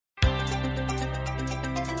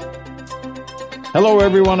Hello,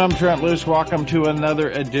 everyone. I'm Trent Luce. Welcome to another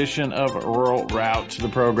edition of Rural Route, the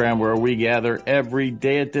program where we gather every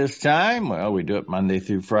day at this time. Well, we do it Monday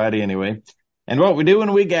through Friday anyway. And what we do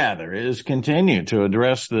when we gather is continue to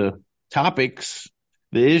address the topics,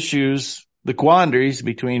 the issues, the quandaries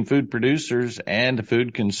between food producers and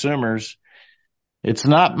food consumers. It's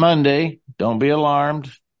not Monday. Don't be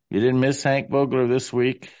alarmed. You didn't miss Hank Vogler this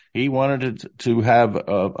week. He wanted to have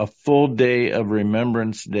a full day of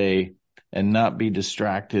Remembrance Day and not be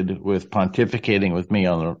distracted with pontificating with me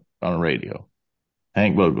on the radio.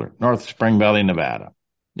 Hank Vogler, North Spring Valley, Nevada.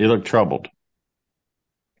 You look troubled.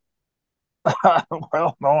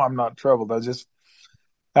 Well, no, I'm not troubled. I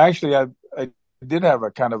did have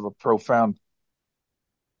a kind of a profound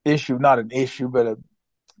issue, not an issue, but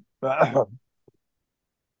a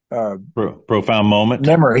Profound moment.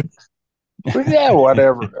 memory. But yeah,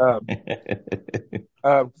 whatever.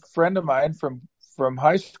 A friend of mine from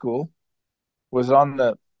high school was on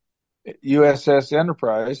the USS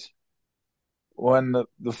Enterprise when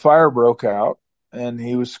the fire broke out, and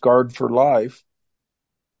he was scarred for life.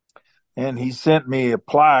 And he sent me a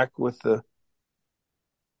plaque with the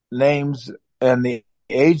names and the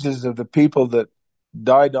ages of the people that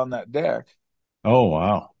died on that deck. Oh,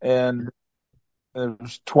 wow. And there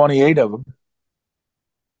was 28 of them.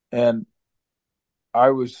 And I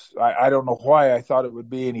don't know why I thought it would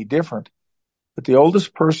be any different, but the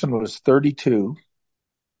oldest person was 32.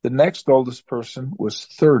 The next oldest person was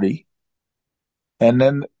 30. And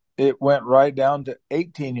then it went right down to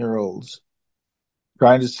 18-year-olds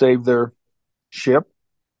trying to save their ship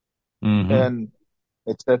and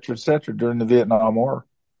et cetera, during the Vietnam War.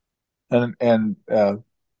 And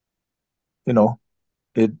you know,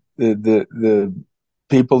 the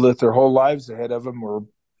people that their whole lives ahead of them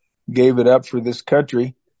gave it up for this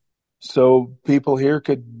country so people here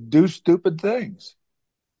could do stupid things.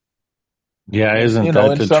 Yeah, isn't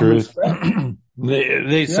that the truth?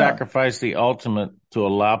 They Yeah. sacrifice the ultimate to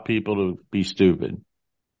allow people to be stupid.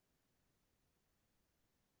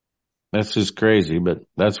 That's just crazy, but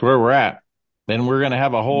that's where we're at. Then we're going to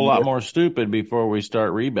have a whole lot more stupid before we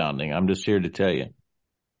start rebounding. I'm just here to tell you.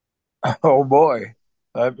 Oh boy.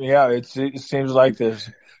 Yeah, it seems like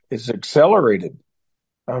it's accelerated.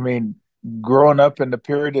 I mean, growing up in the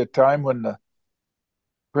period of time when the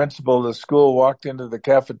principal of the school walked into the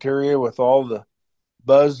cafeteria with all the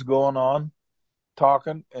buzz going on,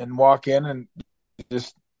 talking, and walk in and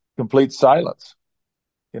just complete silence.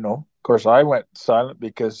 Of course, I went silent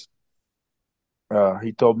because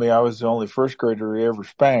he told me I was the only first grader he ever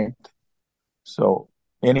spanked. So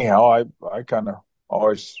anyhow, I kind of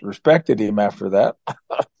always respected him after that.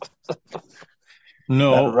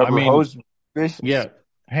 No, that rubber hose was vicious. Yeah,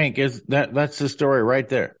 Hank, that's the story right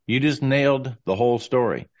there. You just nailed the whole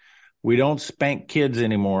story. We don't spank kids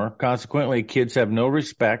anymore. Consequently, kids have no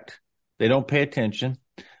respect. They don't pay attention.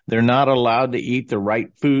 They're not allowed to eat the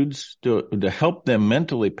right foods to help them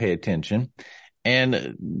mentally pay attention.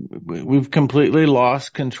 And we've completely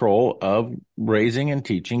lost control of raising and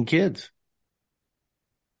teaching kids.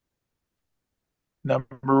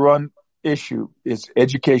 Number one issue is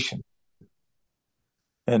education.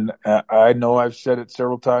 And I know I've said it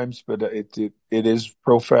several times, but it is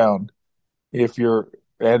profound. It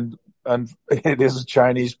is a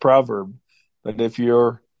Chinese proverb, but if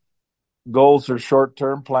your goals are short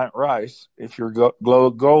term, plant rice. If your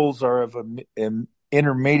goals are of an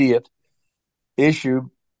intermediate issue,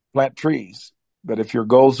 plant trees. But if your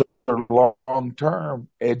goals are long term,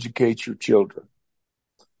 educate your children.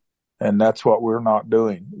 And that's what we're not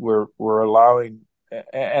doing. We're allowing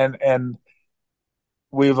and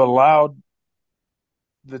we've allowed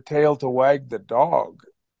the tail to wag the dog.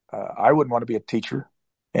 I wouldn't want to be a teacher,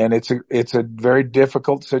 and it's a very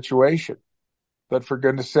difficult situation. But for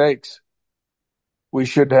goodness sakes, we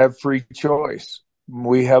should have free choice.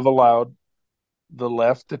 We have allowed the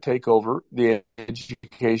left to take over the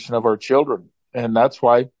education of our children, and that's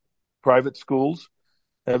why private schools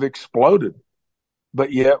have exploded.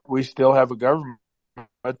 But yet we still have a government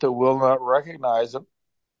that will not recognize them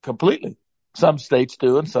completely. Some states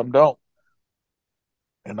do and some don't.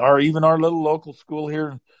 And even our little local school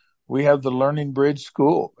here, we have the Learning Bridge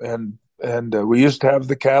School, and we used to have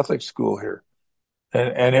the Catholic school here,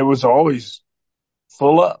 and it was always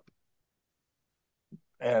full up.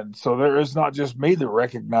 And so there is not just me that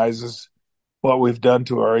recognizes what we've done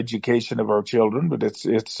to our education of our children, but it's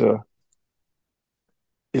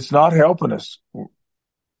not helping us.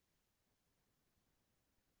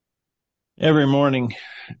 Every morning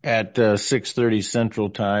at 6:30 Central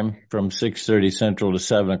Time, from 6:30 Central to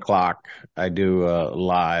 7 o'clock, I do a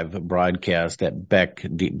live broadcast at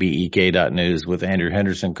BEK.news with Andrew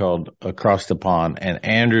Henderson called Across the Pond. And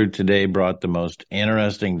Andrew today brought the most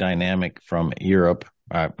interesting dynamic from Europe.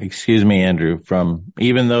 Excuse me, Andrew,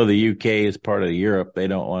 even though the UK is part of Europe, they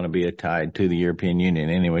don't want to be tied to the European Union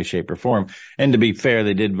in any way, shape, or form. And to be fair,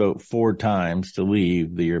 they did vote 4 times to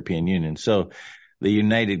leave the European Union. So the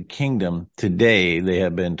United Kingdom today, they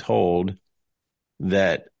have been told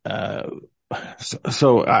that,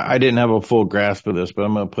 so I didn't have a full grasp of this, but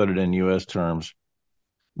I'm going to put it in U.S. terms.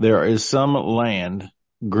 There is some land,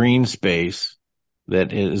 green space,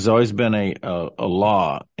 that has always been a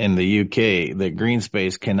law in the UK that green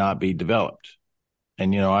space cannot be developed.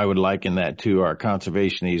 And, I would liken that to our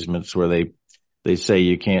conservation easements where they say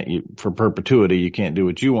you can't, for perpetuity, you can't do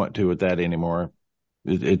what you want to with that anymore.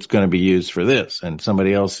 It's going to be used for this, and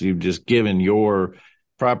somebody else, you've just given your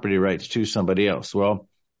property rights to somebody else. Well,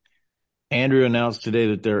 Andrew announced today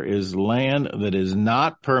that there is land that is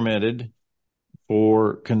not permitted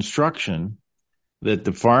for construction, that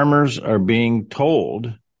the farmers are being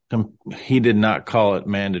told. He did not call it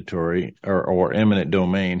mandatory or eminent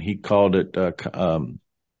domain. He called it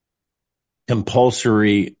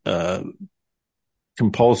compulsory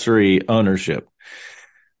ownership.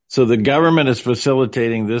 So the government is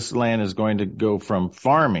facilitating this land is going to go from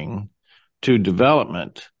farming to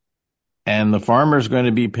development, and the farmer is going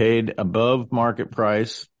to be paid above market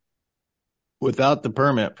price without the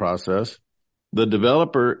permit process. The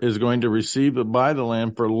developer is going to buy the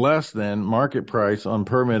land for less than market price on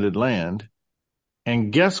permitted land.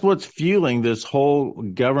 And guess what's fueling this whole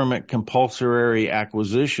government compulsory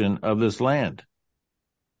acquisition of this land?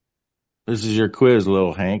 This is your quiz,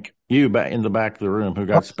 little Hank. You back in the back of the room who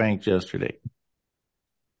got spanked yesterday.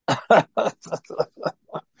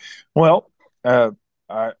 Well,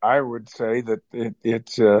 I would say that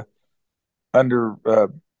it's under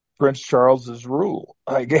Prince Charles's rule.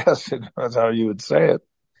 I guess that's how you would say it.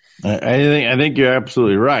 I think you're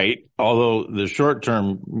absolutely right. Although the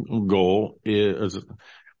short-term goal is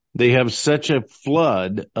they have such a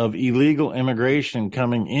flood of illegal immigration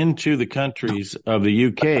coming into the countries of the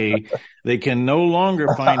UK, they can no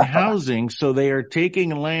longer find housing, so they are taking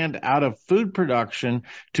land out of food production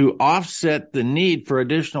to offset the need for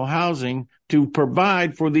additional housing to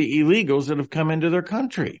provide for the illegals that have come into their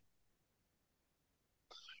country.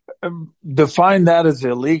 Define that as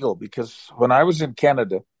illegal, because when I was in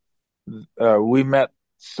Canada, we met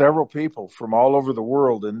several people from all over the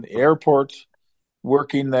world in the airports,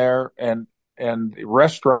 working there, and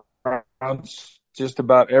restaurants, just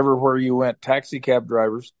about everywhere you went, taxi cab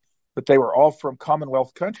drivers, but they were all from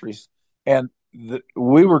Commonwealth countries. And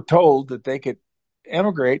we were told that they could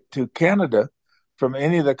emigrate to Canada from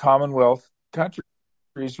any of the Commonwealth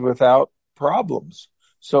countries without problems.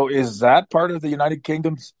 So is that part of the United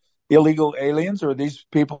Kingdom's illegal aliens, or are these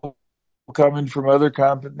people coming from other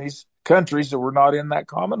countries that were not in that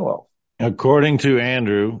Commonwealth? According to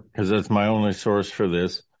Andrew, because that's my only source for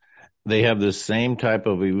this, they have the same type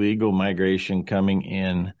of illegal migration coming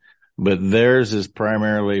in, but theirs is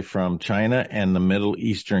primarily from China and the Middle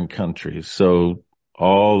Eastern countries. So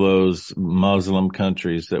all those Muslim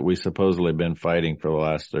countries that we supposedly have been fighting for the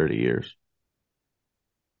last 30 years.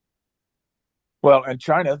 Well, in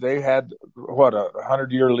China, they had, a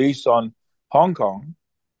 100-year lease on Hong Kong.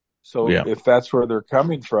 So yeah, if that's where they're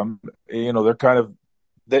coming from, they're kind of,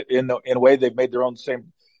 in a way, they've made their own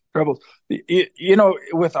same troubles.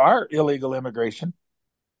 With our illegal immigration,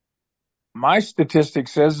 my statistic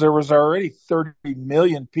says there was already 30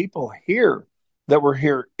 million people here that were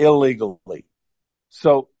here illegally.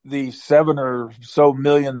 So the 7 or so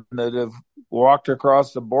million that have walked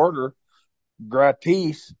across the border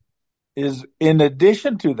gratis is in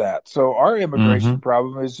addition to that. So our immigration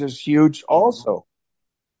problem is just huge also.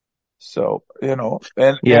 So, you're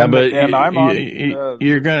going to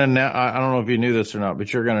now, I don't know if you knew this or not,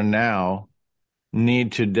 but you're going to now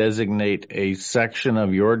need to designate a section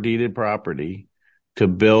of your deeded property to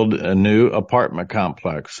build a new apartment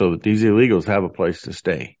complex so that these illegals have a place to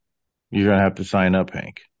stay. You're going to have to sign up,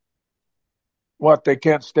 Hank. What, they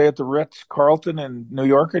can't stay at the Ritz-Carlton in New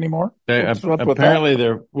York anymore? Apparently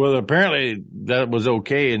that was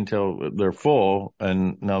okay until they're full,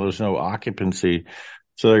 and now there's no occupancy.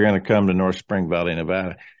 So they're going to come to North Spring Valley,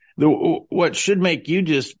 Nevada. What should make you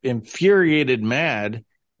just infuriated mad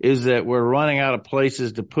is that we're running out of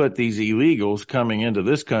places to put these illegals coming into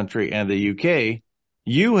this country and the UK.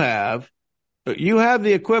 You have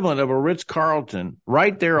the equivalent of a Ritz-Carlton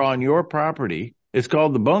right there on your property It's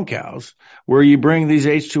called the bunkhouse, where you bring these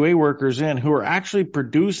H2A workers in who are actually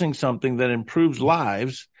producing something that improves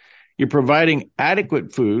lives. You're providing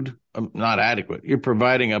adequate food, not adequate. You're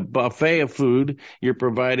providing a buffet of food. You're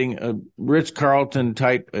providing a Ritz-Carlton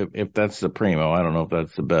type, if that's the primo. I don't know if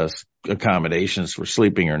that's the best accommodations for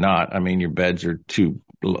sleeping or not. I mean, your beds are too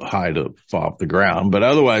high to fall off the ground, but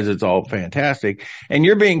otherwise it's all fantastic. And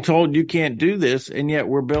you're being told you can't do this, and yet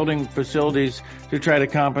we're building facilities to try to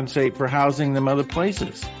compensate for housing them other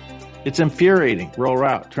places. It's infuriating. Roll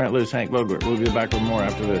Route. Trent Lewis, Hank Vogler. We'll be back with more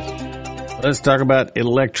after this. Let's talk about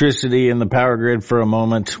electricity and the power grid for a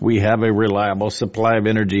moment. We have a reliable supply of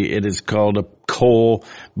energy. It is called a coal.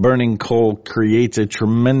 Burning coal creates a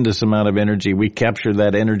tremendous amount of energy. We capture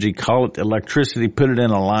that energy, call it electricity, put it in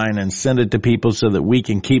a line, and send it to people so that we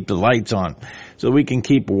can keep the lights on, so we can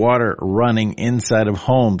keep water running inside of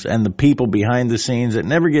homes. And the people behind the scenes that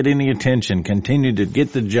never get any attention continue to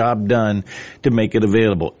get the job done to make it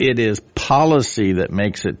available. It is policy that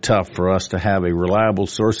makes it tough for us to have a reliable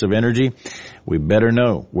source of energy. We better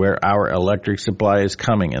know where our electric supply is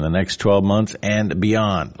coming in the next 12 months and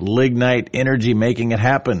beyond. Lignite Energy, making it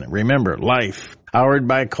happen. Remember, life powered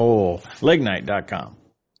by coal. Lignite.com.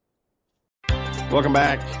 Welcome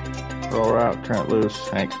back. Roll out. Trent Lewis,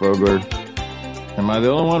 Hank Vogler. Am I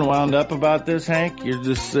the only one wound up about this, Hank? You're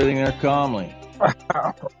just sitting there calmly.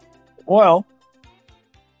 Well,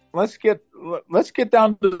 let's get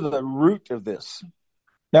down to the root of this.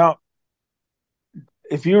 Now,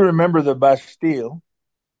 if you remember the Bastille,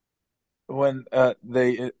 when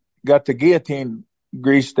they got the guillotine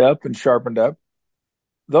greased up and sharpened up,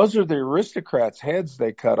 those are the aristocrats' heads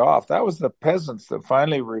they cut off. That was the peasants that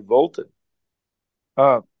finally revolted.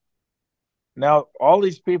 Now, all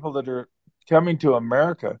these people that are coming to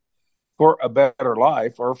America for a better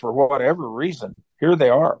life or for whatever reason, here they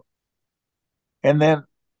are. And then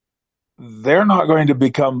they're not going to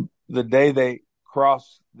become, the day they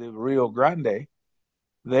cross the Rio Grande,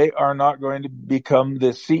 they are not going to become the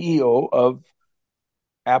CEO of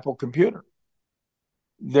Apple Computer.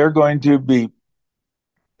 They're going to be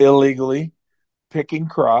illegally picking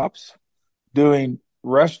crops, doing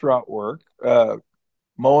restaurant work,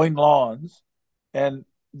 mowing lawns, and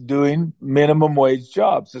doing minimum wage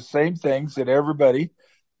jobs, the same things that everybody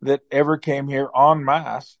that ever came here en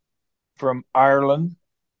masse from Ireland,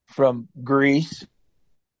 from Greece,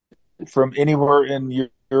 from anywhere in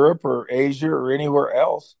Europe or Asia or anywhere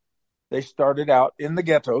else, they started out in the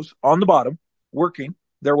ghettos on the bottom, working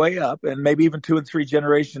their way up, and maybe even 2 and 3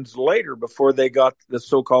 generations later before they got the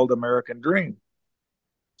so-called American dream.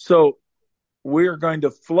 So we're going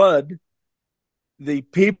to flood the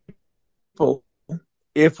people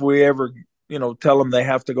if we ever, tell them they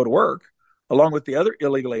have to go to work, along with the other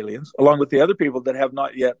illegal aliens, along with the other people that have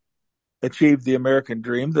not yet achieved the American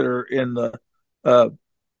dream, that are in the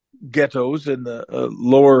ghettos and the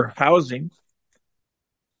lower housing.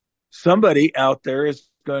 Somebody out there is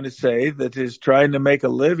going to say, that is trying to make a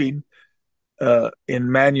living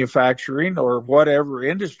in manufacturing or whatever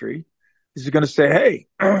industry, is going to say, hey,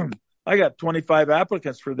 I got 25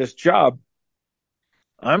 applicants for this job.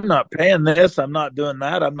 I'm not paying this. I'm not doing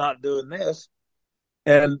that. I'm not doing this.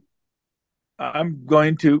 And I'm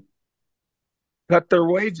going to cut their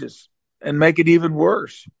wages and make it even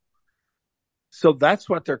worse. So that's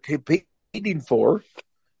what they're competing for,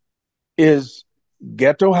 is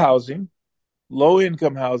ghetto housing,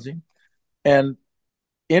 low-income housing, and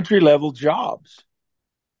entry-level jobs.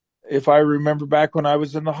 If I remember back when I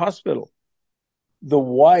was in the hospital, the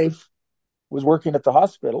wife was working at the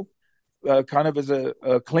hospital, kind of as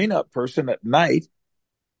a cleanup person at night,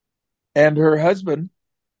 and her husband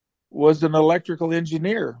was an electrical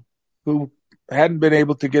engineer who hadn't been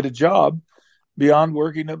able to get a job beyond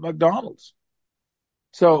working at McDonald's.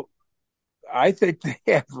 So I think they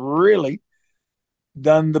have really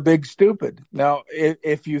done the big stupid. Now,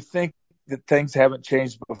 if you think that things haven't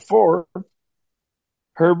changed before,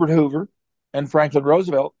 Herbert Hoover and Franklin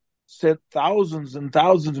Roosevelt sent thousands and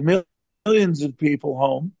thousands, millions of people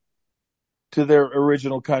home to their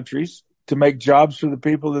original countries to make jobs for the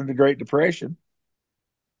people in the Great Depression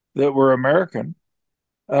that were American.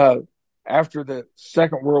 After the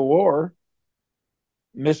Second World War,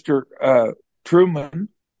 Mr. Truman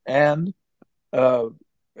and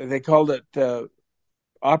they called it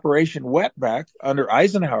Operation Wetback under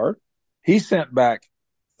Eisenhower, he sent back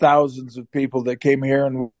thousands of people that came here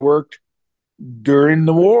and worked during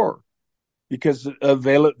the war because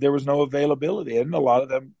there was no availability, and a lot of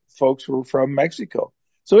them folks were from Mexico.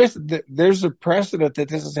 So there's a precedent that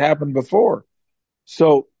this has happened before.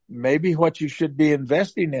 So maybe what you should be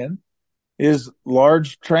investing in is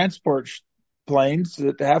large transport planes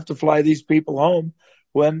that have to fly these people home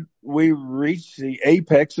when we reach the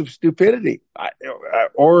apex of stupidity.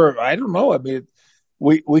 Or I don't know. I mean,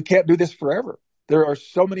 we can't do this forever. There are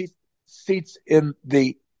so many seats in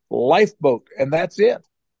the lifeboat, and that's it.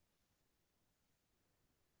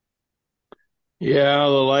 Yeah, the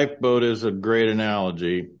lifeboat is a great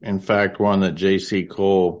analogy. In fact, one that J.C.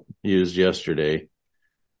 Cole used yesterday.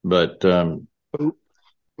 But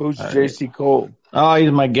Who's J.C. Cole? oh,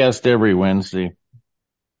 he's my guest every Wednesday.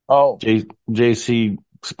 Oh, J.C.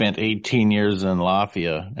 spent 18 years in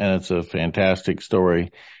Lafayette, and it's a fantastic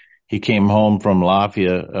story. He came home from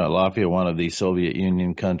Lafayette, one of the Soviet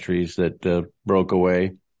Union countries that broke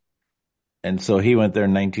away. And so he went there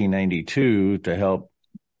in 1992 to help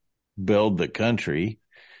build the country.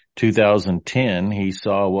 2010, he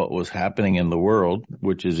saw what was happening in the world,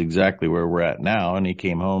 which is exactly where we're at now. And he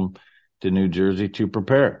came home to New Jersey to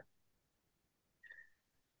prepare.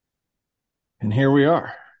 And here we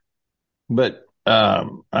are. But, I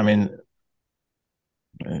mean,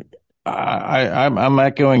 I'm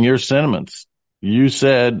echoing your sentiments. You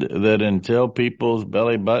said that until people's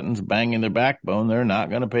belly buttons bang in their backbone, they're not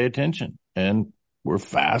going to pay attention. And we're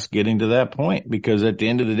fast getting to that point, because at the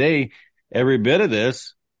end of the day, every bit of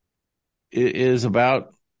this is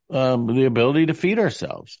about the ability to feed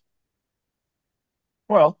ourselves.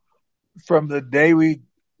 well, from the day we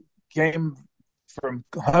came from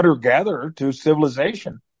hunter-gatherer to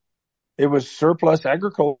civilization, it was surplus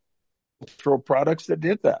agricultural products that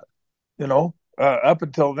did that. Up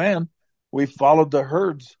until then, we followed the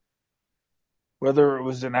herds, whether it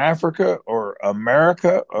was in Africa or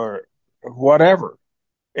America or whatever.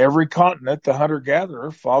 Every continent, the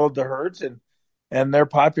hunter-gatherer followed the herds, and their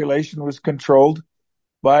population was controlled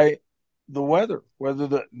by the weather,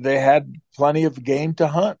 whether they had plenty of game to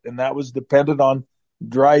hunt, and that was dependent on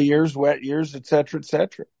dry years, wet years, et cetera, et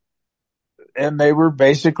cetera. And they were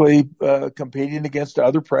basically competing against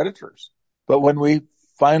other predators. But when we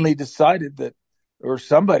finally decided that, or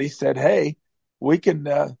somebody said, hey, we can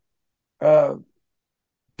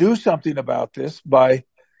do something about this by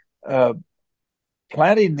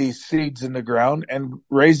planting these seeds in the ground and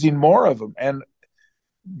raising more of them and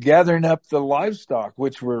gathering up the livestock,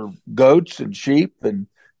 which were goats and sheep and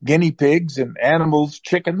guinea pigs and animals,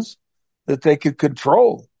 chickens that they could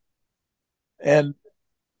control. And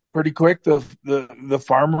pretty quick, the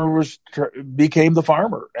farmer became the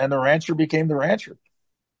farmer, and the rancher became the rancher.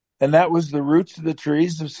 And that was the roots of the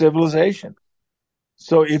trees of civilization.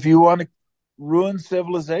 So if you want to ruin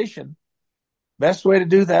civilization, best way to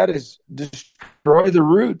do that is destroy the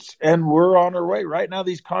roots. And we're on our way right now.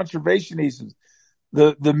 These conservationists,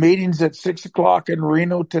 the meetings at 6:00 in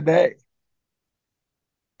Reno today,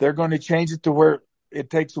 they're going to change it to where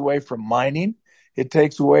it takes away from mining. It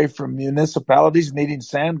takes away from municipalities needing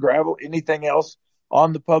sand, gravel, anything else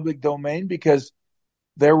on the public domain, because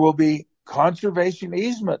there will be conservation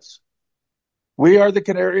easements. We are the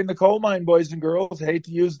canary in the coal mine, boys and girls. Hate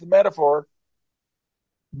to use the metaphor,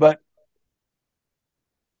 but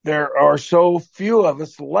there are so few of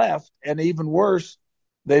us left, and even worse,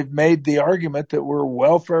 they've made the argument that we're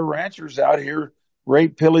welfare ranchers out here,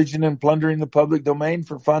 rape, pillaging, and plundering the public domain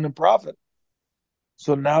for fun and profit.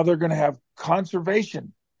 So now they're going to have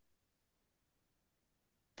conservation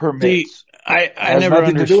permits. See, I has never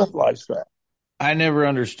nothing to do with livestock. I never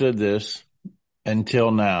understood this until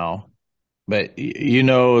now. But you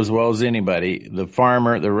know as well as anybody, the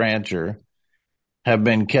farmer, the rancher, have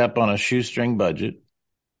been kept on a shoestring budget.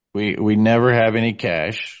 We never have any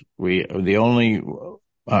cash.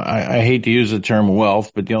 I hate to use the term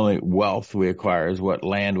wealth, but the only wealth we acquire is what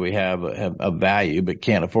land we have of value, but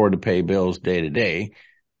can't afford to pay bills day to day.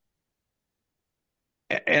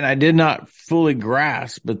 And I did not fully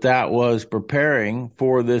grasp that was preparing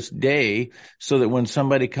for this day, so that when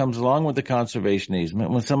somebody comes along with the conservation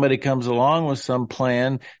easement, when somebody comes along with some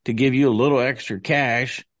plan to give you a little extra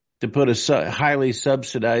cash to put a highly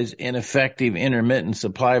subsidized, ineffective, intermittent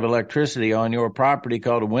supply of electricity on your property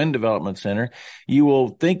called a wind development center, you will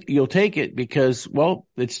think you'll take it because, well,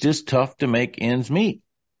 it's just tough to make ends meet.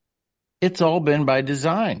 It's all been by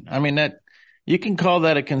design. I mean, you can call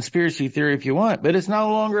that a conspiracy theory if you want, but it's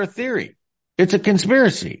no longer a theory. It's a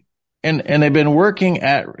conspiracy. And they've been working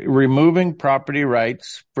at removing property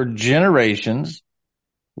rights for generations,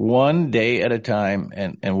 one day at a time.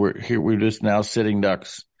 And we're just now sitting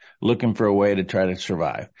ducks looking for a way to try to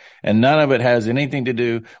survive. And none of it has anything to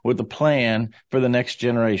do with the plan for the next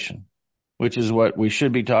generation, which is what we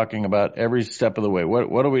should be talking about every step of the way.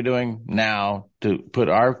 What are we doing now to put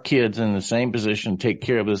our kids in the same position, take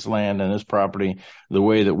care of this land and this property the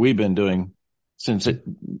way that we've been doing since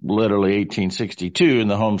literally 1862 in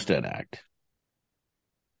the Homestead Act?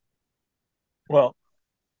 Well,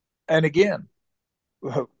 and again,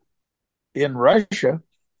 in Russia,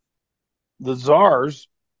 the czars,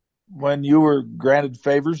 when you were granted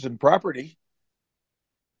favors and property,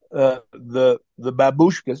 the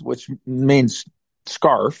babushkas, which means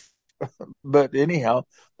scarf, but anyhow,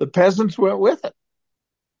 the peasants went with it.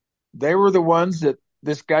 They were the ones that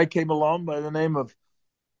this guy came along by the name of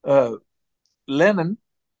uh, Lenin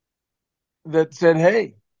that said,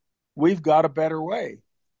 "Hey, we've got a better way."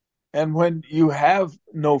 And when you have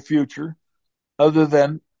no future other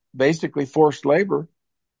than basically forced labor,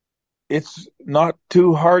 it's not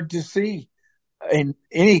too hard to see in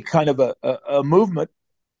any kind of a movement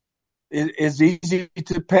is easy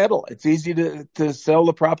to peddle. It's easy to sell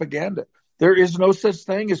the propaganda. There is no such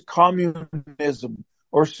thing as communism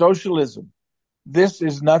or socialism. This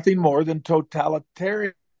is nothing more than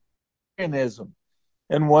totalitarianism.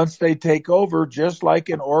 And once they take over, just like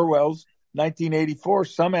in Orwell's 1984,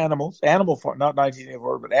 some animal farm, not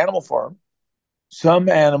 1984, but Animal Farm, some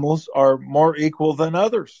animals are more equal than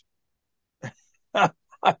others. I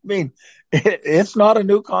mean, it's not a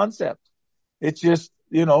new concept. It's just,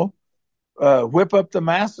 whip up the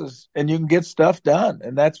masses and you can get stuff done.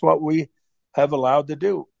 And that's what we have allowed to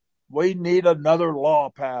do. We need another law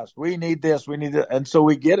passed. We need this. We need that. And so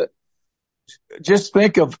we get it. Just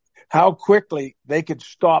think of how quickly they could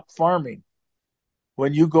stop farming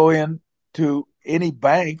when you go in to any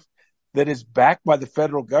bank that is backed by the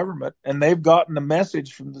federal government and they've gotten a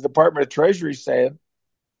message from the Department of Treasury saying,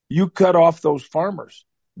 you cut off those farmers.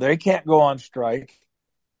 They can't go on strike.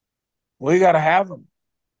 We got to have them.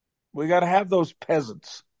 We got to have those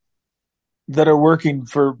peasants that are working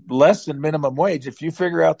for less than minimum wage. If you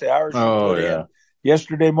figure out the hours you put in,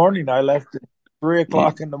 yesterday morning I left at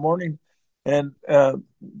 3:00 in the morning and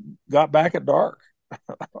got back at dark.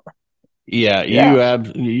 Yeah,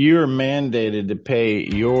 you're mandated to pay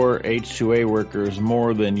your H2A workers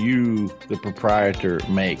more than you, the proprietor,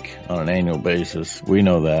 make on an annual basis. We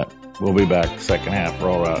know that. We'll be back second half.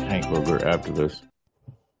 Roll out Hank Vogler after this.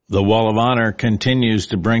 The Wall of Honor continues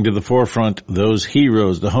to bring to the forefront those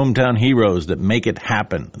heroes, the hometown heroes that make it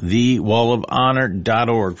happen.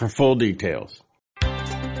 TheWallofHonor.org for full details.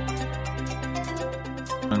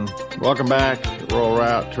 And welcome back. Roll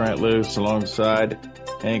Route, Trent Loose alongside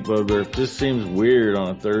Hank Vogler. It just seems weird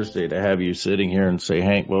on a Thursday to have you sitting here and say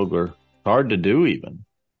Hank Vogler. Hard to do even.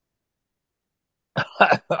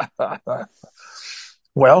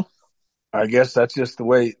 Well, I guess that's just the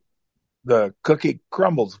way the cookie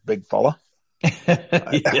crumbles, big fella.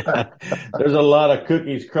 Yeah, there's a lot of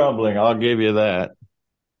cookies crumbling. I'll give you that.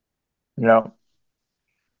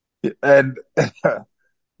 And,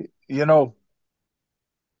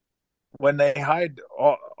 when they hide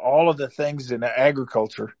all of the things in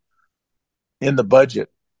agriculture in the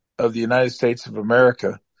budget of the United States of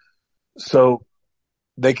America, so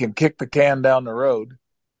they can kick the can down the road,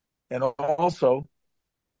 and also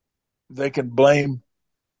they can blame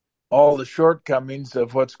all the shortcomings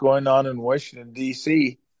of what's going on in Washington,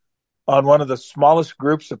 D.C. on one of the smallest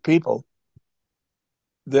groups of people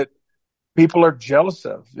that people are jealous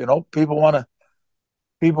of. People want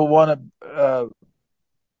to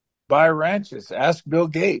buy ranches. Ask Bill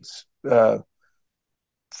Gates for,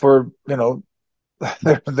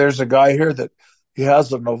 there's a guy here that he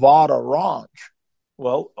has a Nevada ranch.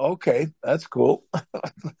 Well, okay, that's cool.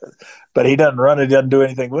 But he doesn't run it, doesn't do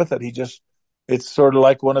anything with it. It's sort of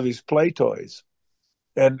like one of his play toys.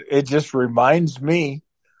 And it just reminds me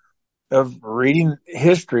of reading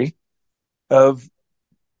history of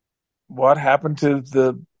what happened to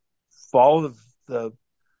the fall of the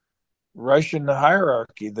Russian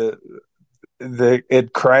hierarchy.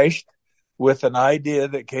 It crashed with an idea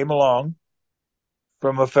that came along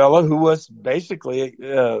from a fellow who was basically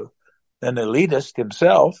an elitist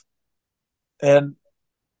himself. And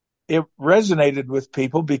it resonated with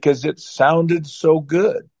people because it sounded so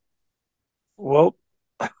good. Well,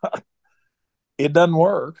 it doesn't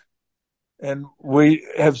work. And we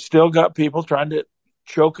have still got people trying to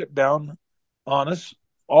choke it down on us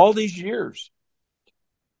all these years.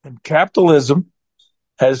 And capitalism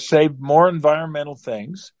has saved more environmental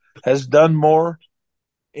things, has done more,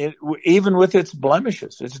 even with its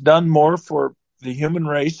blemishes. It's done more for the human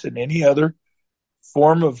race than any other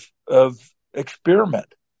form of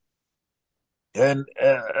experiment. And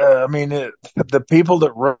the people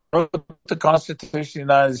that wrote the Constitution of the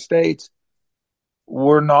United States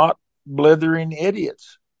were not blithering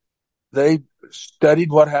idiots. They studied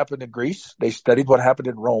what happened in Greece. They studied what happened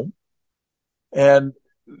in Rome. And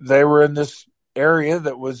they were in this area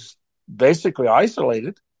that was basically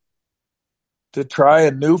isolated to try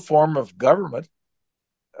a new form of government.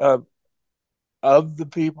 of the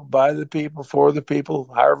people, by the people, for the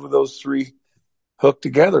people, however those three hook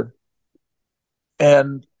together.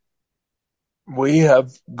 And we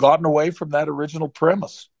have gotten away from that original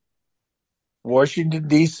premise. Washington,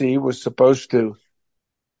 D.C. was supposed to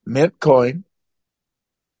mint coin,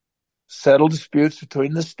 settle disputes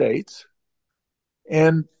between the states,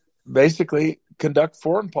 and basically conduct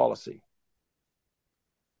foreign policy.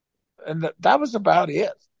 And that was about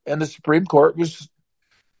it. And the Supreme Court was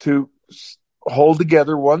to hold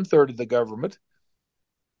together 1/3 of the government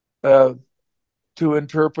to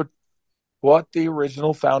interpret what the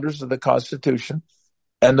original founders of the Constitution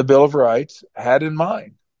and the Bill of Rights had in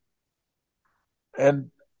mind.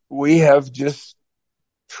 And we have just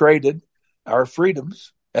traded our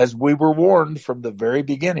freedoms, as we were warned from the very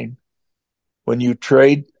beginning. When you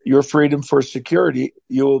trade your freedom for security,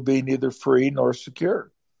 you will be neither free nor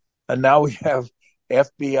secure. And now we have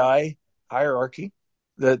FBI hierarchy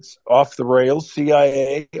that's off the rails,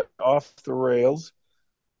 CIA off the rails,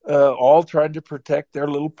 all trying to protect their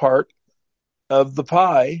little part of the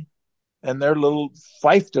pie and their little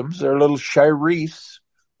fiefdoms, their little sheriffs,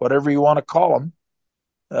 whatever you want to call them,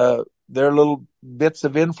 their little bits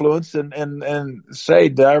of influence. And say,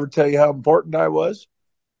 did I ever tell you how important I was?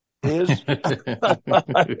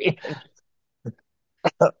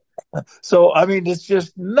 So, I mean, it's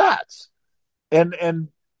just nuts. And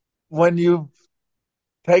when you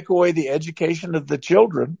take away the education of the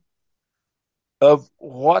children of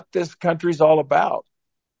what this country's all about,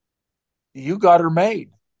 you got her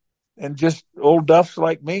made. And just old duffs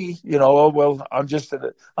like me, oh, well,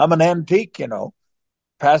 I'm an antique,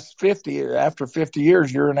 past 50, after 50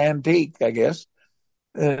 years, you're an antique, I guess.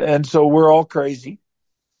 And so we're all crazy,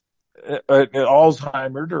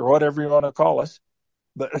 Alzheimer's or whatever you want to call us.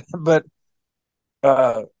 But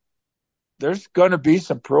there's going to be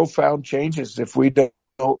some profound changes if we don't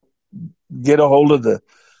get a hold of the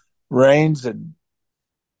reins and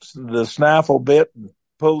the snaffle bit and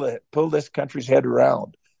pull this country's head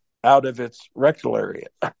around out of its rectal area.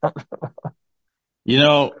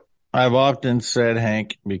 I've often said,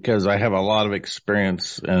 Hank, because I have a lot of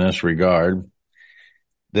experience in this regard,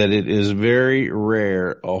 that it is very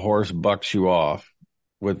rare a horse bucks you off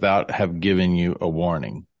without have given you a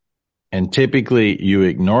warning. And typically you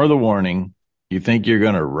ignore the warning. You think you're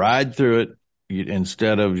going to ride through it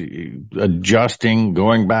instead of adjusting,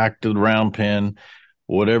 going back to the round pen,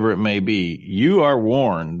 whatever it may be. You are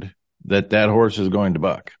warned that horse is going to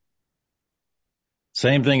buck.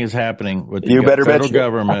 Same thing is happening with the federal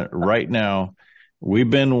government right now. We've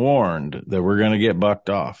been warned that we're going to get bucked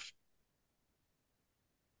off.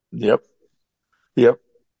 Yep.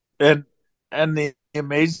 And the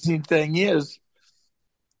amazing thing is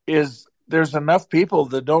there's enough people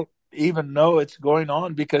that don't even know it's going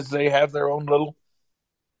on because they have their own little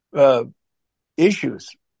issues.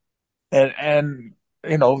 And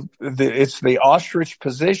it's the ostrich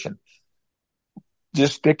position.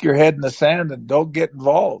 Just stick your head in the sand and don't get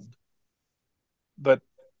involved. But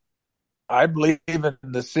I believe in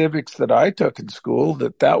the civics that I took in school,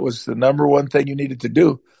 that was the number one thing you needed to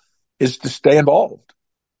do, is to stay involved.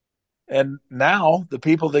 And now the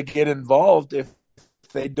people that get involved, if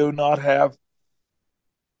they do not have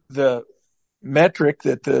the metric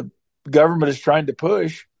that the government is trying to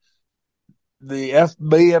push, the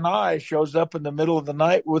FBI shows up in the middle of the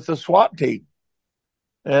night with a SWAT team.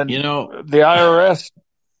 And the IRS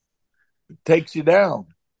takes you down.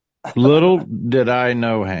 Little did I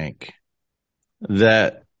know, Hank,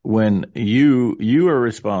 that when you are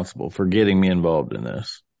responsible for getting me involved in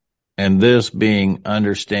this, and this being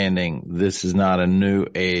understanding this is not a new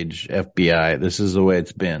age FBI, this is the way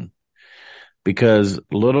it's been. Because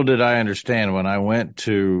little did I understand when I went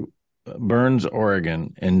to Burns,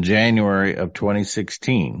 Oregon in January of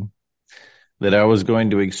 2016, that I was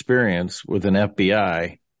going to experience with an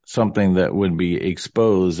FBI something that would be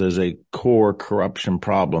exposed as a core corruption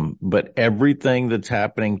problem. But everything that's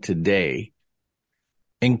happening today,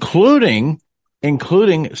 including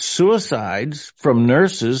suicides from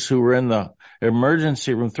nurses who were in the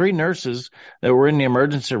emergency room, 3 nurses that were in the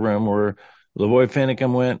emergency room where Lavoy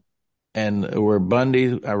Finicum went and where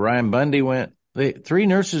Ryan Bundy went. 3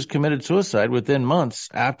 nurses committed suicide within months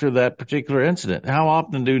after that particular incident. How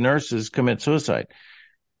often do nurses commit suicide?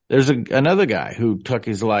 There's another guy who took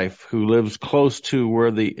his life who lives close to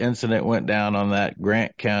where the incident went down on that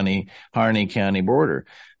Grant County, Harney County border.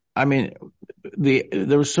 I mean,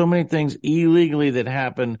 there were so many things illegally that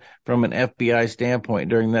happened from an FBI standpoint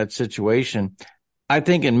during that situation. I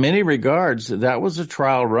think in many regards, that was a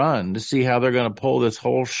trial run to see how they're going to pull this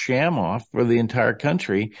whole sham off for the entire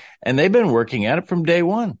country. And they've been working at it from day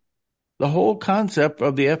one. The whole concept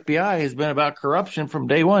of the FBI has been about corruption from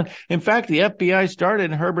day one. In fact, the FBI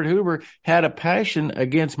started and Herbert Hoover had a passion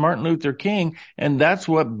against Martin Luther King, and that's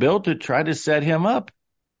what built it, tried to set him up.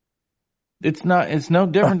 It's no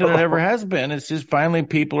different than it ever has been. It's just finally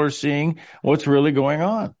people are seeing what's really going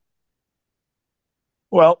on.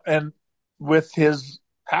 Well, and with his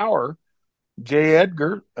power, J.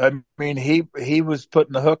 Edgar, I mean, he was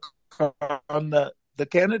putting the hook on the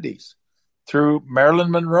Kennedys through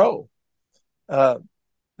Marilyn Monroe. I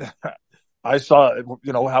saw,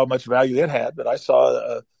 how much value it had, but I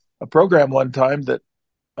saw a program one time that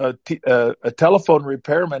a telephone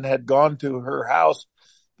repairman had gone to her house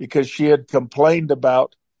because she had complained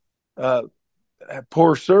about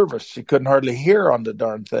poor service. She couldn't hardly hear on the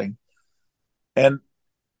darn thing. And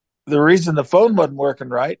the reason the phone wasn't working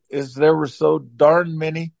right is there were so darn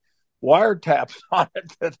many wiretaps on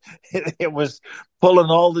it that it was pulling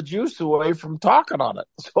all the juice away from talking on it.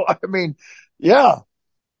 So, I mean, yeah.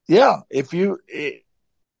 If you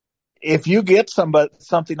get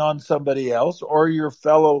something on somebody else or your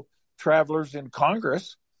fellow travelers in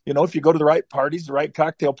Congress, if you go to the right parties, the right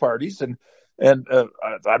cocktail parties, and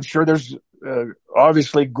I'm sure there's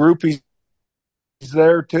obviously groupies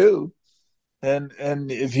there too. And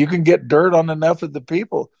if you can get dirt on enough of the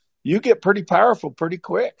people, you get pretty powerful pretty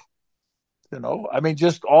quick. I mean,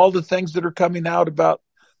 just all the things that are coming out about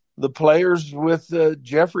the players with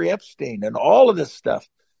Jeffrey Epstein and all of this stuff.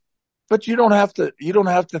 But you don't have to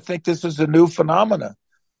think this is a new phenomena.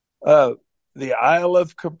 The Isle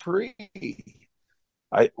of Capri.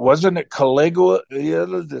 Wasn't it Caligula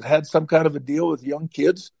that had some kind of a deal with young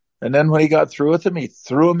kids? And then when he got through with them, he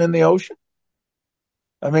threw them in the ocean.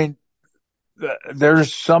 I mean,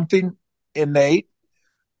 there's something innate,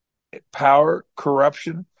 power,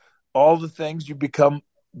 corruption, all the things. You become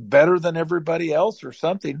better than everybody else or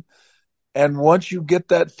something. And once you get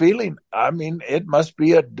that feeling, I mean, it must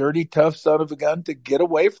be a dirty, tough son of a gun to get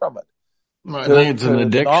away from it. I think it's an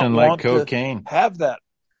addiction like cocaine. Have that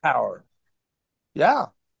power. Yeah.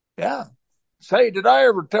 Say, did I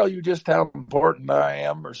ever tell you just how important I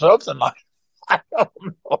am or something like that? I don't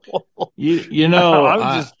know.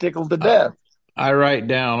 I'm just tickled to death. I write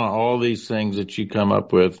down all these things that you come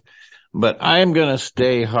up with, but I am going to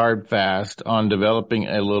stay hard fast on developing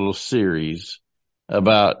a little series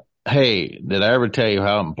about, hey, did I ever tell you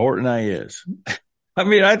how important I is? I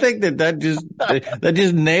mean, I think that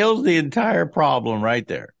just nails the entire problem right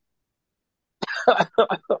there. I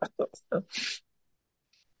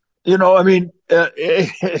mean,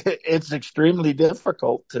 it's extremely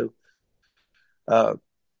difficult to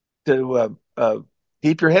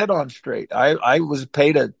keep your head on straight. I was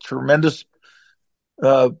paid a tremendous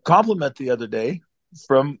compliment the other day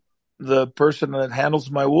from the person that handles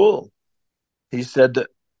my wool. He said that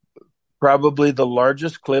probably the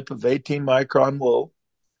largest clip of 18 micron wool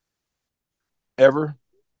ever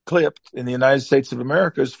clipped in the United States of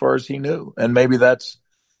America, as far as he knew. And maybe that's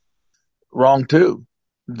wrong too,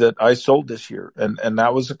 that I sold this year. And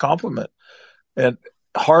that was a compliment. And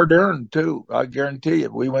hard earned too. I guarantee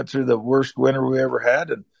you, we went through the worst winter we ever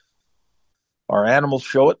had, and our animals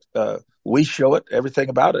show it. We show it, everything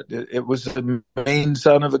about it. It was the main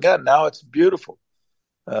son of a gun. Now it's beautiful.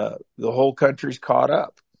 The whole country's caught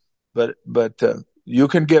up, but you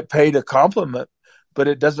can get paid a compliment, but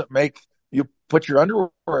it doesn't make you put your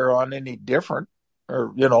underwear on any different,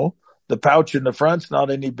 or, the pouch in the front's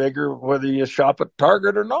not any bigger, whether you shop at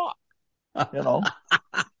Target or not. I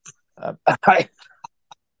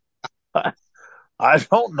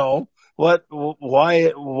don't know why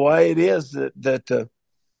it is that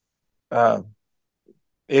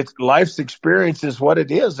it's life's experience is what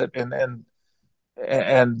it is, and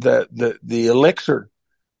the elixir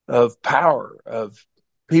of power of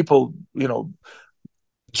people,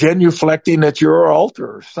 genuflecting at your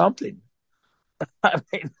altar or something. I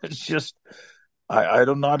mean, it's just I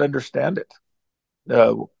do not understand it.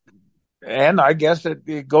 And I guess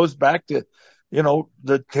it goes back to,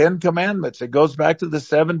 the 10 commandments. It goes back to the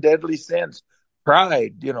 7 deadly sins,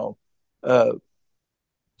 pride,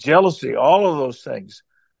 jealousy, all of those things.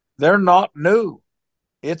 They're not new.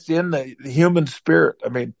 It's in the human spirit. I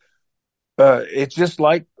mean, it's just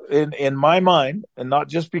like in my mind, and not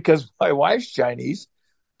just because my wife's Chinese,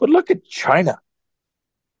 but look at China.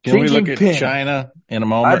 Can we look at China in a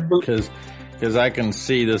moment? Because I can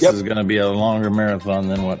see this is going to be a longer marathon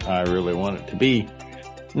than what I really want it to be.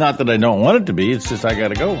 Not that I don't want it to be. It's just I got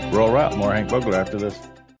to go. Roll out. More Hank Vogler after this.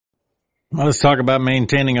 Well, let's talk about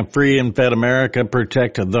maintaining a free and fed America.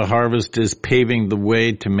 Protect the Harvest is paving the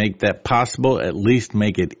way to make that possible, at least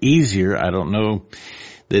make it easier. I don't know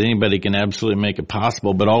that anybody can absolutely make it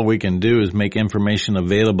possible, but all we can do is make information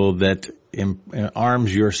available that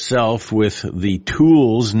arms yourself with the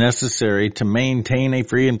tools necessary to maintain a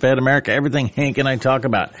free and fed America. Everything Hank and I talk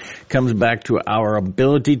about comes back to our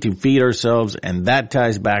ability to feed ourselves, and that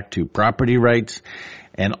ties back to property rights.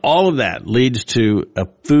 And all of that leads to a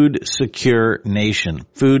food secure nation.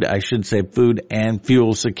 Food and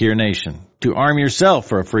fuel secure nation. To arm yourself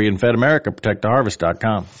for a free and fed America,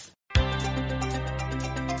 protecttheharvest.com.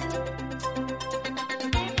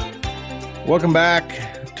 Welcome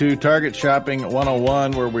back to Target Shopping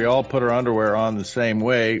 101, where we all put our underwear on the same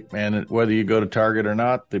way. And whether you go to Target or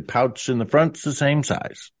not, the pouch in the front's the same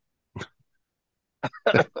size.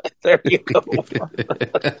 There you go.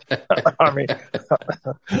 I mean,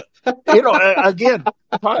 again,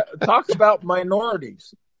 talk about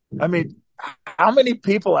minorities. I mean, how many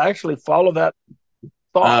people actually follow that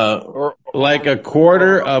thought? Like a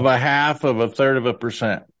quarter of a half of a third of a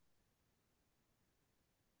percent.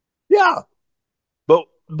 Yeah.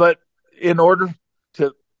 But in order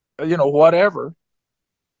to, whatever,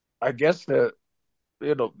 I guess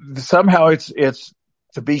somehow it's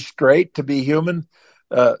to be straight, to be human,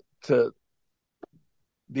 to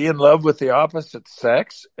be in love with the opposite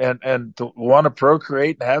sex and to want to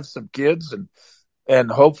procreate and have some kids and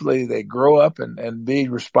hopefully they grow up and be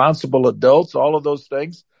responsible adults. All of those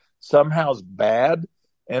things somehow is bad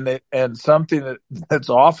and something that's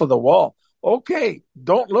off of the wall. Okay,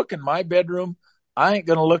 don't look in my bedroom. I ain't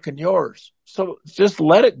going to look in yours. So just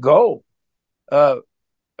let it go.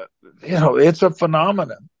 It's a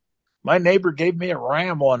phenomenon. My neighbor gave me a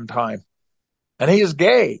ram one time, and he is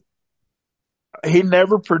gay. He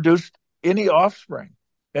never produced any offspring,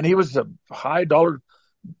 and he was a high-dollar,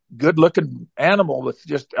 good-looking animal with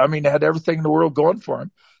had everything in the world going for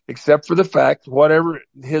him, except for the fact, whatever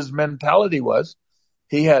his mentality was,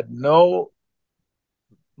 he had no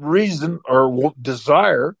reason or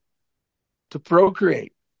desire to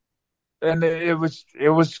procreate. And it was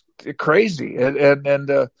crazy.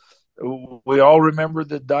 And we all remember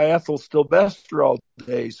the diethylstilbestrol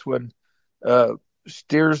days when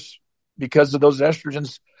steers, because of those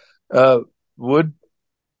estrogens, would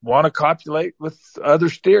want to copulate with other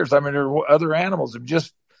steers. Or other animals.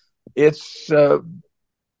 It's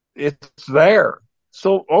there.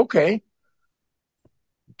 So, okay,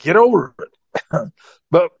 get over it.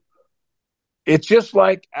 But it's just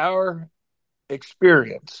like our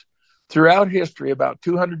experience throughout history. About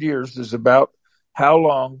 200 years is about how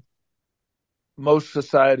long most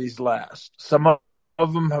societies last. Some of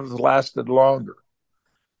them have lasted longer.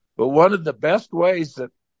 But one of the best ways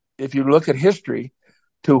that, if you look at history,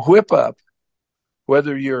 to whip up,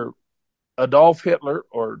 whether you're Adolf Hitler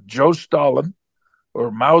or Joe Stalin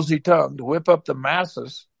or Mao Zedong, to whip up the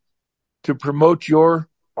masses to promote your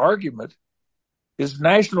argument is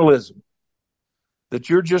nationalism, that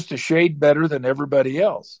you're just a shade better than everybody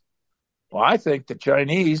else. Well, I think the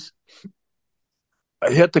Chinese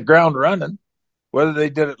hit the ground running, whether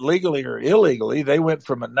they did it legally or illegally. They went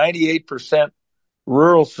from a 98%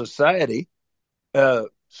 rural society.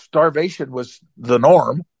 Starvation was the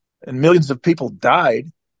norm, and millions of people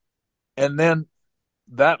died. And then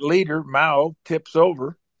that leader, Mao, tips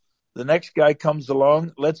over. The next guy comes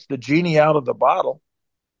along, lets the genie out of the bottle.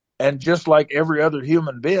 And just like every other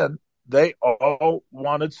human being, they all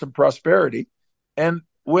wanted some prosperity and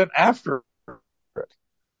went after it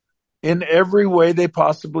in every way they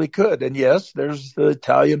possibly could. And yes, there's the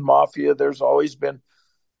Italian mafia. There's always been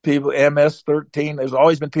people, MS-13. There's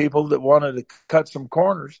always been people that wanted to cut some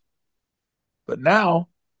corners. But now,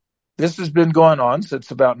 this has been going on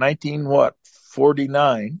since about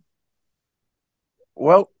 1949.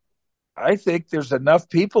 Well, I think there's enough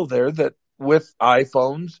people there that with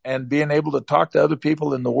iPhones and being able to talk to other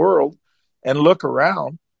people in the world and look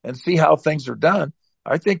around and see how things are done,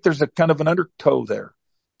 I think there's a kind of an undertow there.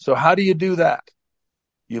 So how do you do that?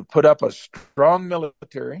 You put up a strong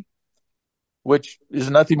military, which is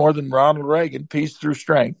nothing more than Ronald Reagan, peace through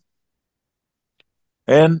strength.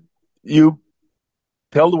 And you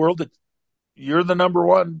tell the world that you're the number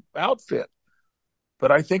one outfit.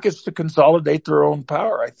 But I think it's to consolidate their own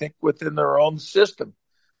power. I think within their own system,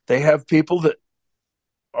 they have people that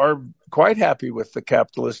are quite happy with the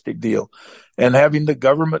capitalistic deal and having the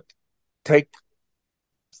government take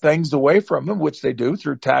things away from them, which they do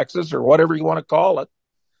through taxes or whatever you want to call it.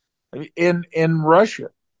 In Russia,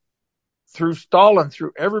 through Stalin,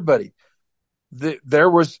 through everybody, there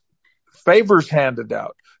was favors handed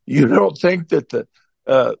out. You don't think that the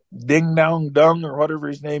Ding Dong Dung or whatever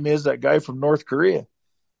his name is, that guy from North Korea,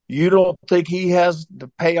 you don't think he has to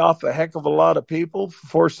pay off a heck of a lot of people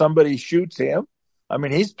before somebody shoots him?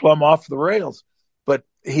 He's plumb off the rails. But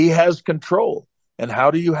he has control. And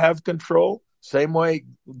how do you have control? Same way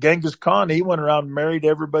Genghis Khan, he went around and married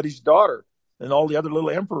everybody's daughter and all the other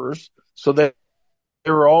little emperors, so that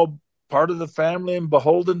they were all part of the family and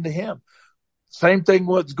beholden to him. Same thing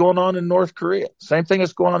what's going on in North Korea. Same thing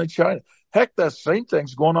that's going on in China. Heck, that same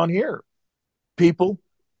thing's going on here. People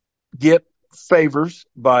get favors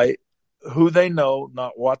by who they know,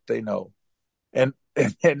 not what they know. And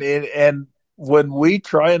when we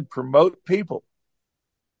try and promote people,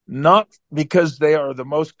 not because they are the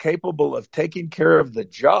most capable of taking care of the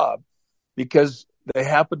job, because they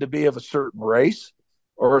happen to be of a certain race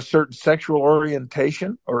or a certain sexual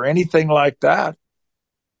orientation or anything like that,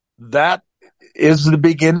 that is the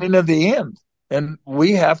beginning of the end. And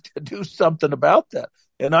we have to do something about that.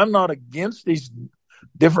 And I'm not against these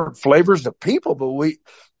different flavors of people,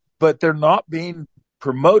 but they're not being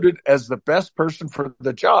promoted as the best person for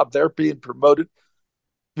the job. They're being promoted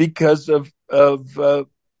because of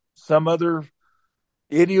some other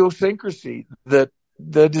idiosyncrasy that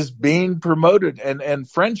is being promoted, and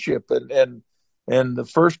friendship, and the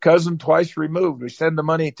first cousin twice removed. We send the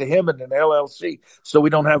money to him in an LLC so we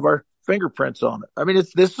don't have our fingerprints on it. I mean,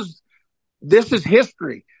 this is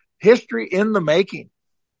history in the making,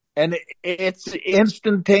 and it's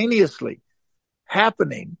instantaneously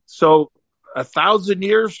happening. So 1,000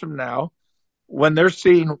 years from now, when they're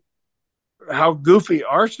seeing how goofy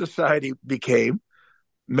our society became,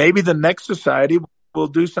 maybe the next society will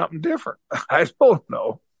do something different. I don't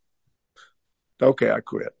know. Okay, I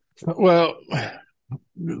quit. Well,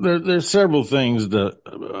 there's several things to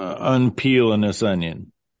unpeel in this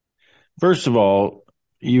onion. First of all,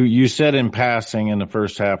 you said in passing in the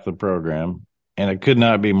first half of the program, and it could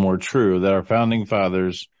not be more true, that our founding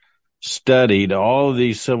fathers studied all of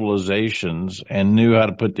these civilizations and knew how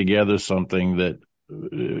to put together something that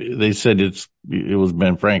they said it was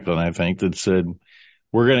Ben Franklin, I think, that said,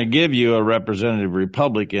 we're going to give you a representative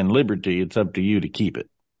republic and liberty. It's up to you to keep it.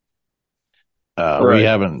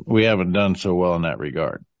 Right. We haven't done so well in that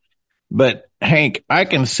regard. But Hank, I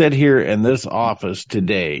can sit here in this office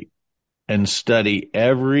today and study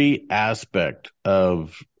every aspect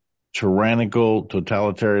of tyrannical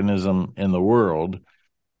totalitarianism in the world,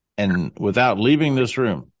 and without leaving this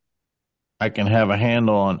room, I can have a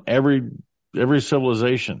handle on every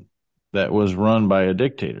civilization that was run by a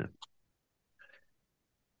dictator.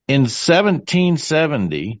 In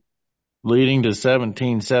 1770, leading to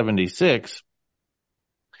 1776,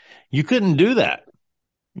 you couldn't do that.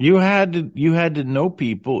 You had to know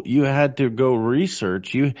people. You had to go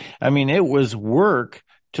research. It was work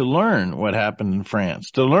to learn what happened in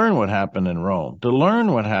France, to learn what happened in Rome, to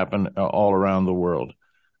learn what happened all around the world.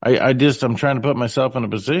 I'm trying to put myself in a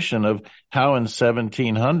position of how in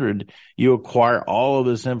 1700 you acquire all of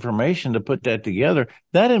this information to put that together.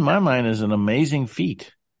 That in my mind is an amazing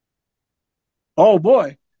feat. Oh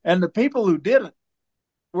boy. And the people who did it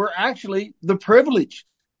were actually the privileged.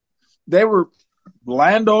 They were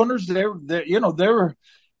landowners. They were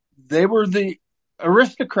the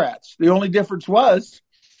aristocrats. The only difference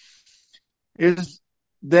is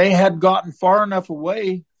they had gotten far enough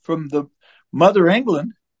away from the mother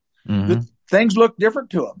England that things looked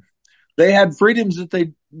different to them. They had freedoms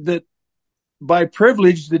that by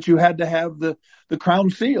privilege that you had to have the crown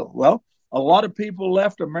seal. Well, a lot of people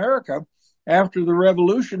left America after the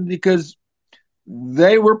revolution because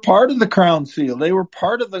they were part of the crown seal. They were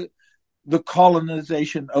part of the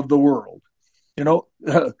colonization of the world.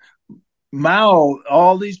 Mao,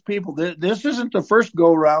 all these people, this isn't the first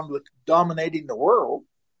go around with dominating the world.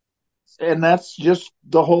 And that's just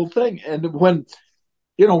the whole thing. And when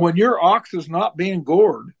your ox is not being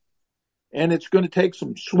gored, and it's going to take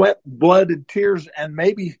some sweat, blood, and tears, and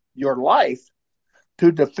maybe your life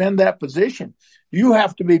to defend that position, you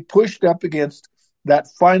have to be pushed up against that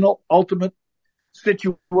final, ultimate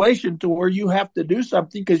situation to where you have to do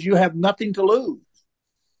something because you have nothing to lose.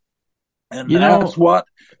 And that's what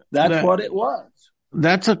it was.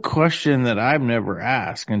 That's a question that I've never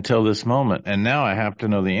asked until this moment, and now I have to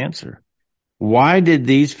know the answer. Why did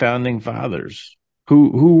these founding fathers,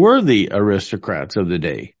 who were the aristocrats of the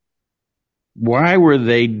day, why were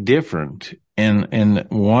they different in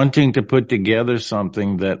wanting to put together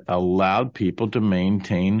something that allowed people to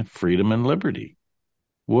maintain freedom and liberty?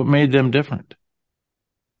 What made them different?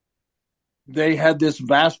 They had this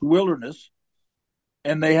vast wilderness,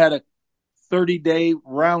 and they had a 30-day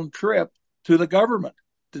round trip to the government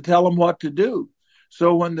to tell them what to do.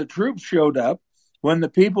 So when the troops showed up, when the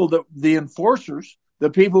people, the enforcers, the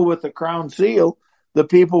people with the crown seal, the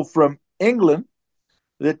people from England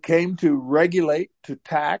that came to regulate, to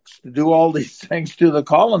tax, to do all these things to the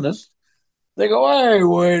colonists, they go, hey,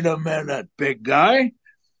 wait a minute, big guy.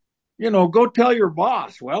 go tell your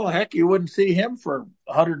boss. Well, heck, you wouldn't see him for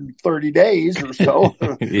 130 days or so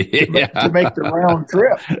to make the round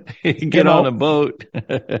trip. Get on a boat.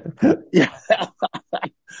 Yeah.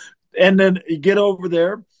 And then you get over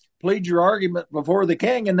there, plead your argument before the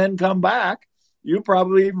king, and then come back. You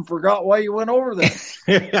probably even forgot why you went over there.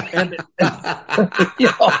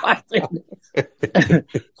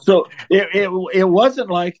 So it wasn't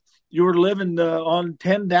like you were living on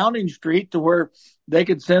 10 Downing Street to where they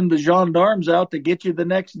could send the gendarmes out to get you the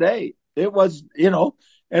next day. It was,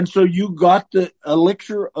 and so you got the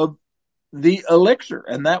elixir of the elixir,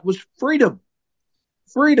 and that was freedom.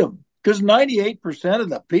 Freedom. Because 98% of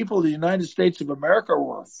the people of the United States of America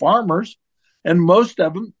were farmers, and most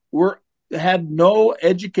of them had no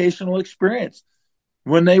educational experience.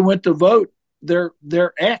 When they went to vote, their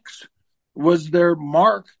X was their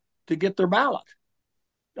mark to get their ballot.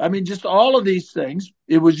 I mean, just all of these things.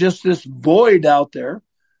 It was just this void out there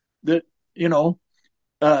that,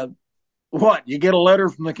 what? You get a letter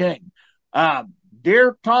from the king.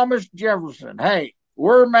 Dear Thomas Jefferson, hey,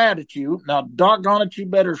 we're mad at you. Now, doggone it, you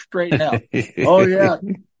better straighten out. Oh, yeah,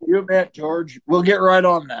 you bet, George. We'll get right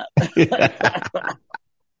on that.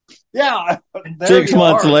 Yeah. 6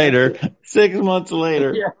 months later. 6 months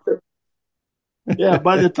later. Yeah,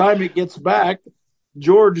 by the time it gets back,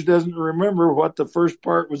 George doesn't remember what the first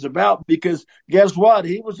part was about, because guess what?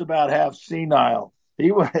 He was about half senile.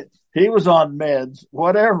 He was on meds,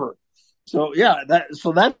 whatever. So, yeah,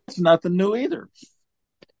 that's nothing new either.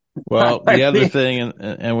 Well, the other thing,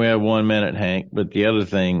 and we have 1 minute, Hank, but the other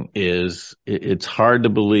thing is it's hard to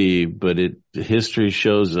believe, but history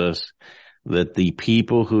shows us that the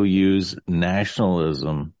people who use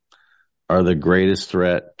nationalism are the greatest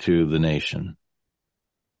threat to the nation.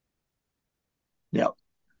 Yeah.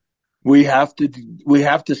 We have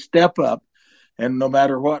to step up, and no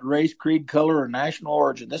matter what race, creed, color, or national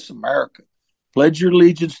origin, this is America. Pledge your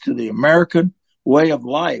allegiance to the American way of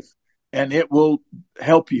life, and it will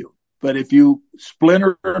help you. But if you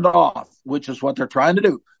splinter it off, which is what they're trying to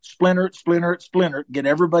do, splinter it, get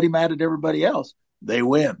everybody mad at everybody else, they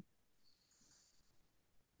win.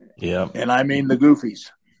 Yeah. And I mean the goofies.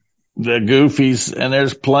 The goofies, and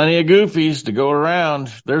there's plenty of goofies to go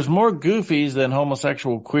around. There's more goofies than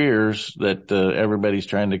homosexual queers that everybody's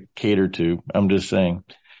trying to cater to. I'm just saying.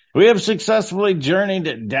 We have successfully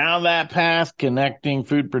journeyed down that path, connecting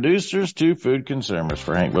food producers to food consumers.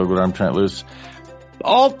 For Hank Vogler, I'm Trent Lewis.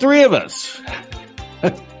 All three of us.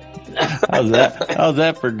 How's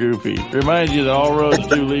that for goofy? Reminds you that all roads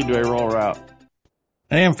do lead to a rural route.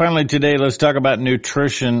 And finally today, let's talk about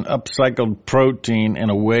nutrition, upcycled protein in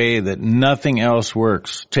a way that nothing else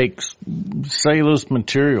works. Take cellulose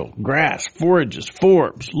material, grass, forages,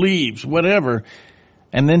 forbs, leaves, whatever,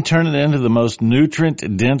 and then turn it into the most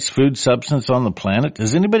nutrient-dense food substance on the planet.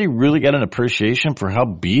 Has anybody really got an appreciation for how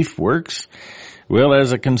beef works? Well,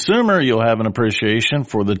 as a consumer, you'll have an appreciation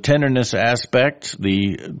for the tenderness aspect,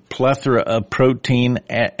 the plethora of protein,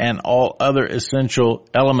 and all other essential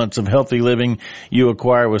elements of healthy living you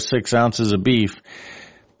acquire with 6 ounces of beef.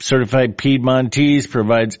 Certified Piedmontese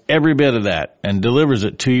provides every bit of that and delivers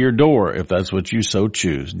it to your door if that's what you so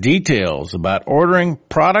choose. Details about ordering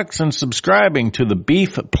products and subscribing to the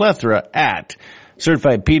beef plethora at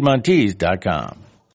CertifiedPiedmontese.com.